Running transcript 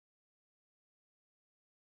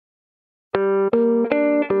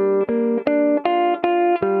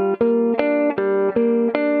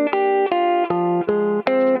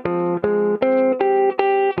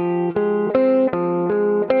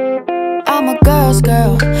boss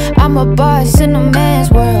girl. I'm a boss in a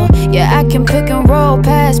man's world. Yeah, I can pick and roll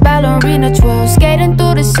past ballerina twirl. Skating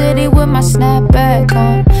through the city with my snapback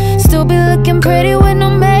on. Still be looking pretty with no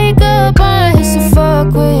makeup on. It's a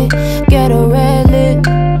fuck with, get a red lip.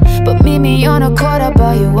 But meet me on the court, I'll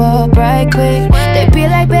buy you up right quick. They be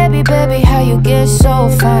like, baby, baby, how you get so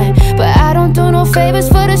fine? But I don't do no favors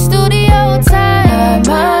for the studio time.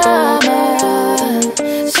 My mama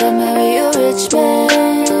said marry a rich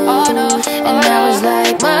man. Oh, no. And I was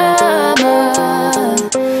like, mama,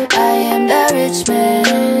 I am that rich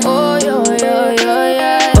man. Oh, yo, yo, yo,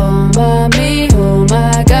 yeah. Oh, mommy, oh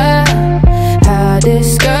my God, how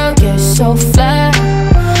this girl gets so fly.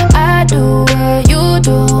 I do what you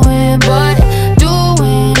doing, but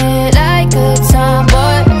doing it like a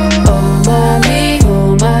tomboy. Oh, mommy,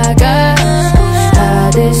 oh my God,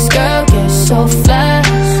 how this girl gets so fly.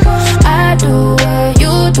 I do what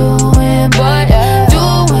you doing, but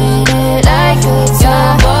doing it like a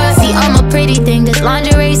tomboy. See, I'm a pretty thing, this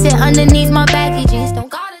lingerie sit underneath my baggy jeans. Don't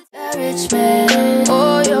gotta that rich man.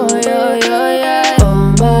 Oh, yo, yo, yo, yeah.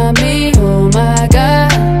 Oh, mommy, oh my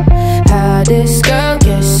God, how this girl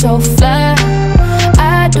gets so fly.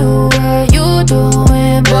 I do what you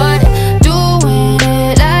doing, but doing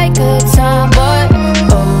it like a tomboy.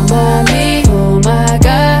 Oh, mommy, oh my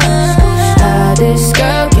God, how this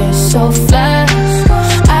girl gets so fly.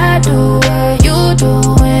 I do what you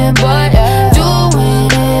doing, but doing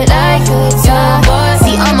it like a tomboy.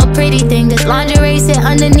 See, I'm a pretty thing, this lingerie sit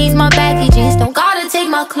underneath my baggy jeans. Don't gotta take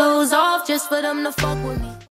my clothes off just for them to fuck with me.